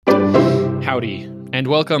Howdy, and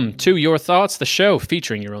welcome to Your Thoughts, the show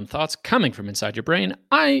featuring your own thoughts coming from inside your brain.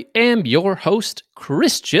 I am your host,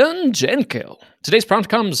 Christian Jenko. Today's prompt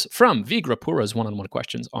comes from Vigrapura's one-on-one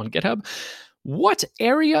questions on GitHub. What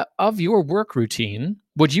area of your work routine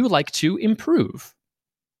would you like to improve?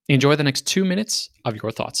 Enjoy the next 2 minutes of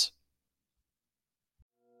Your Thoughts.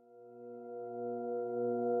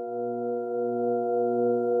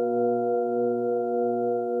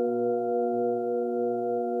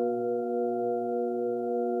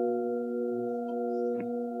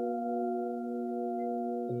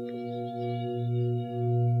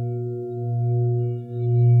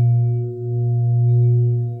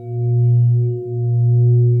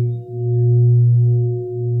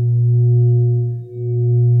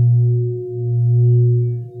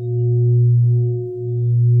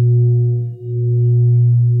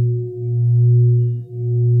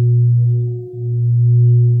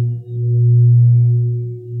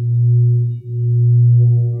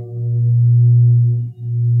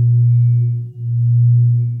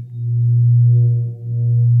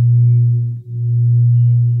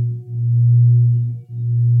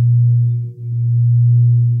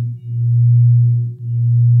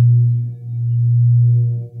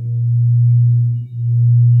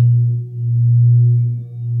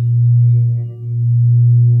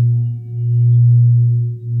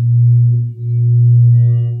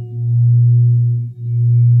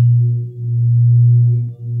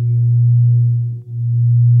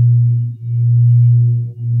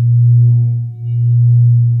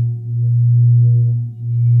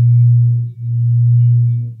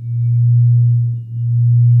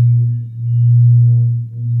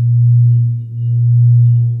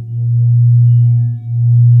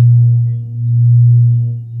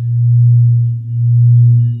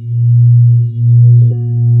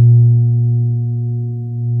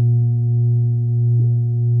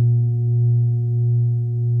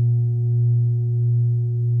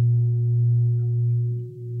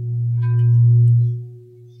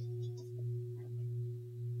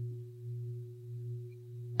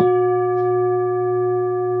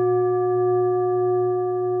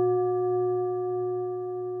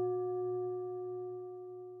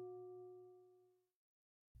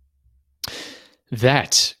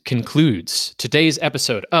 That concludes today's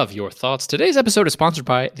episode of Your Thoughts. Today's episode is sponsored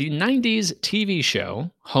by the 90s TV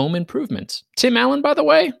show Home Improvement. Tim Allen, by the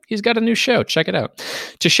way, he's got a new show. Check it out.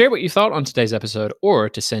 To share what you thought on today's episode or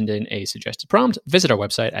to send in a suggested prompt, visit our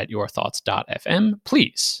website at yourthoughts.fm.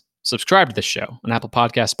 Please subscribe to this show on Apple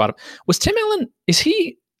Podcasts, Spotify. Was Tim Allen, is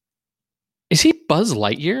he Buzz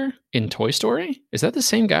Lightyear in Toy Story? Is that the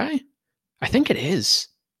same guy? I think it is.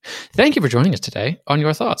 Thank you for joining us today on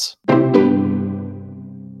Your Thoughts.